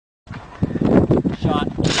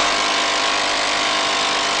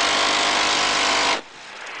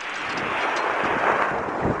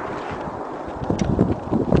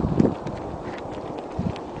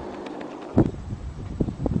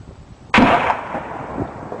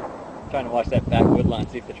Trying to watch that back wood line,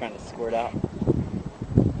 see if they're trying to squirt out.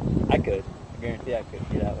 I could. I guarantee I could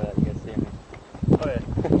get out without you guys seeing me. Oh yeah.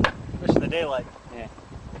 Especially in the daylight. Yeah.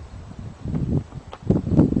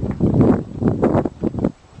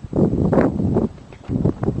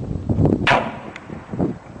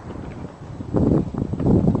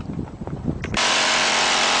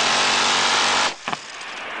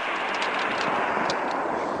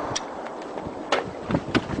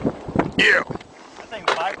 Yeah. That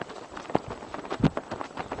thing's fire.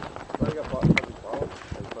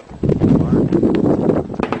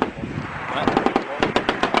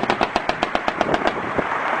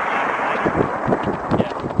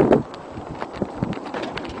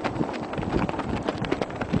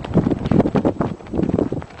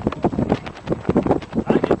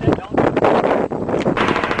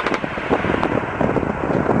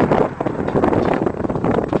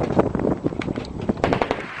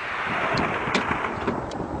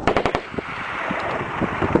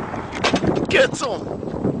 Get some!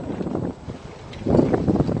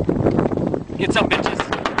 Get some, bitches!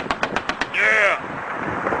 Yeah!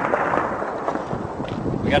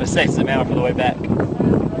 We gotta save some ammo for the way back.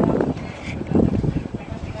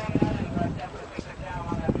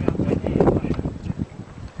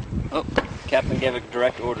 Oh, Captain gave a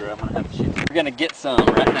direct order. I'm gonna have to shoot. We're gonna get some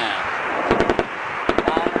right now.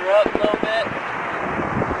 Line her up a little bit.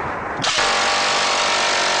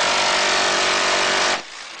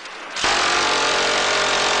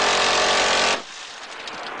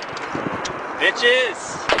 Bitches!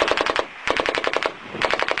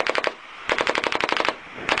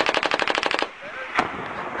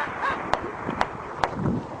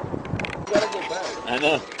 I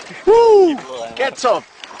know. Woo! Get some!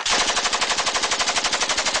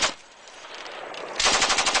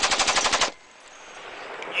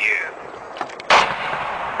 Yeah!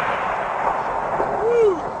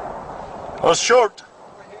 Woo! I was short.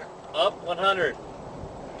 Up 100.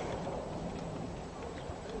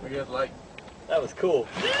 We get like. That was cool.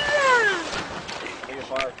 We get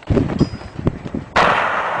 5.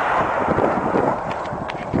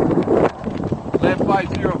 Left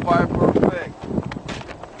 505 perfect.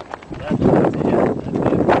 That's it, yeah. That's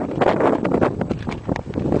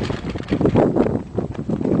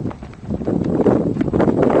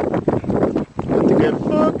Got to get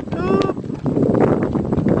fucked up.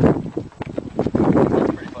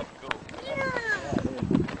 That's pretty fucking cool.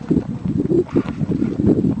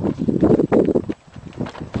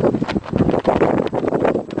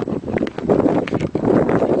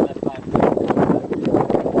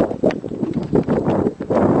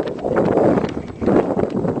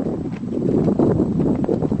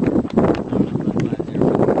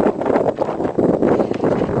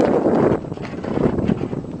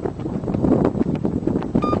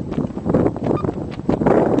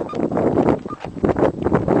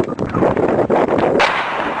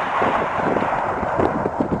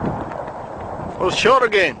 I was short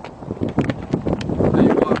again. There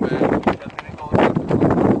you go, man.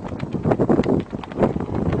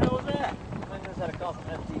 What was that? I think that's how to call some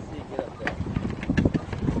FTC to get up there.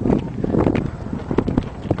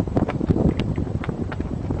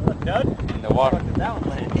 What, Dud? In the water. What did that one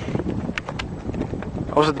land?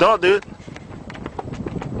 I was a dot, dude.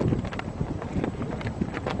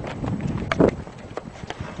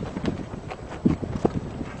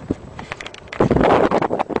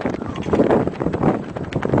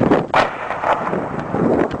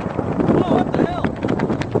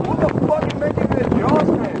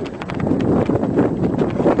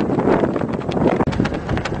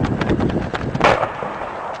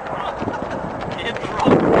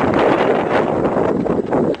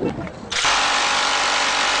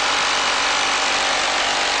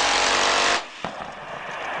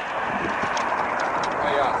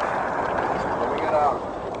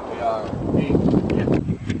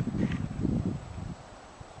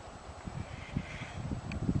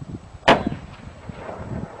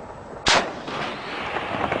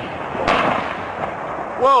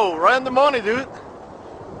 Whoa, right on the money, dude.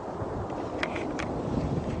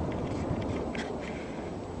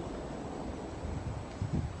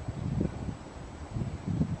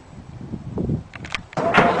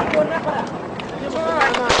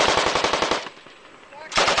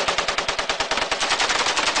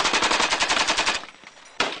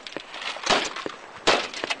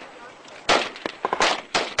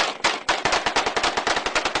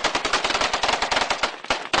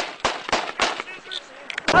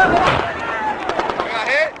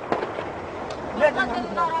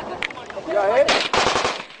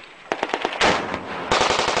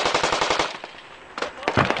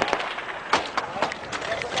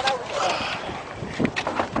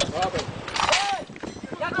 Robin.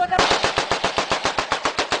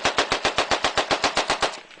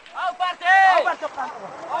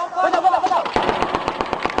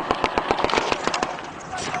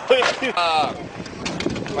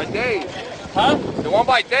 By Dave. Huh? The one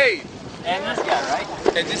by Dave. And this guy, right?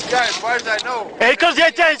 And this guy, as far as I know. Hey, come des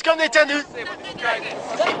tiens, comme des tiens, nous. Yeah,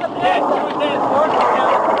 Tuesday and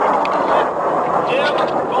Jim,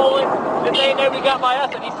 Roland, this ain't there we got by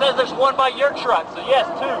us, and he says there's one by your truck, so yes,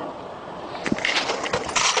 two.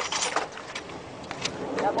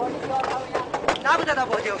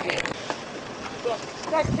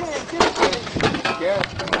 Yeah.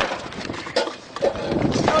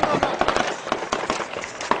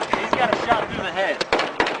 He's got a shot through the head.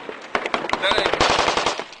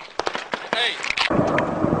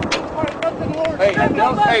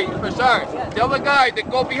 Hey, sorry. Tell the guy to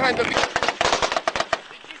go behind the. Did you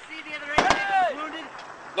see the other end wounded?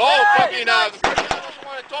 No, fucking the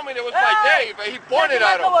one that told me it was by Dave, but he pointed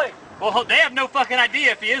at him. Well, they have no fucking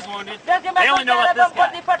idea if he is wounded. They only know about this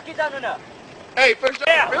guy. Hey, first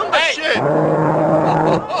film that Hey. shit.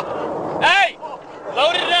 Hey!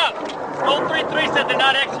 Load it up! Old 3-3 said they're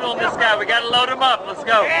not exfilling this guy. We gotta load him up. Let's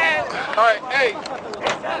go. All right, hey.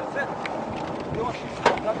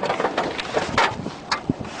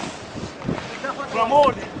 From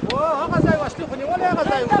all.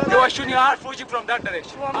 You shooting hard, Fuji from that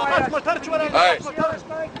direction. All right.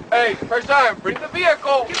 Hey, first time, bring the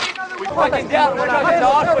vehicle. We fucking down, we're not going to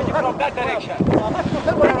hard Fuji from that direction.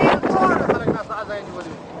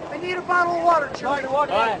 I need a bottle of water, Charlie.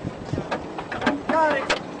 Alright. Got it.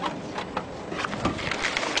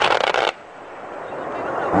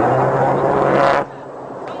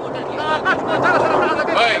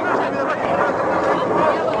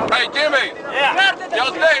 Hey, Jimmy. Yeah. Yo,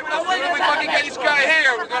 Dave, as soon as we fucking get this guy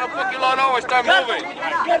here, we're gonna fucking load over and start moving.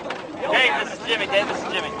 Dave, this is Jimmy. Dave, this is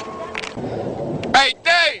Jimmy. Hey,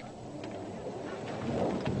 Dave.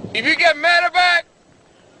 If you get medevac,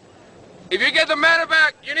 if you get the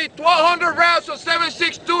medevac, you need 1,200 rounds of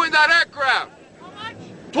 7.62 in that aircraft. How much?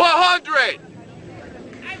 1,200.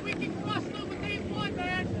 Hey, we can cross over these one,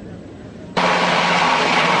 man.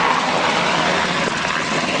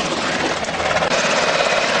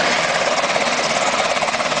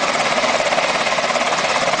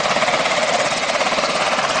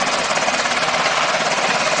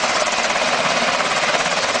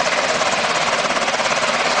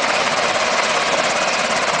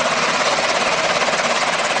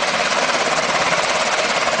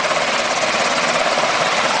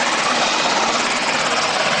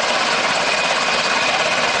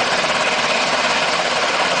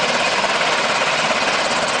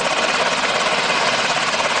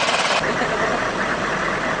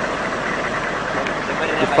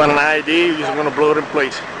 You find an ID, you're just gonna blow it in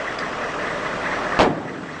place.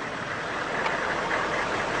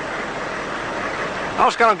 I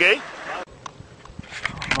was kind of gay.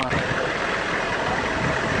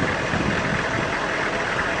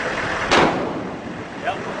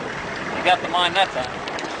 Yep. You got the mine that time.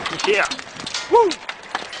 Yeah. Woo!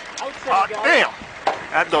 Damn.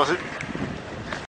 That does it.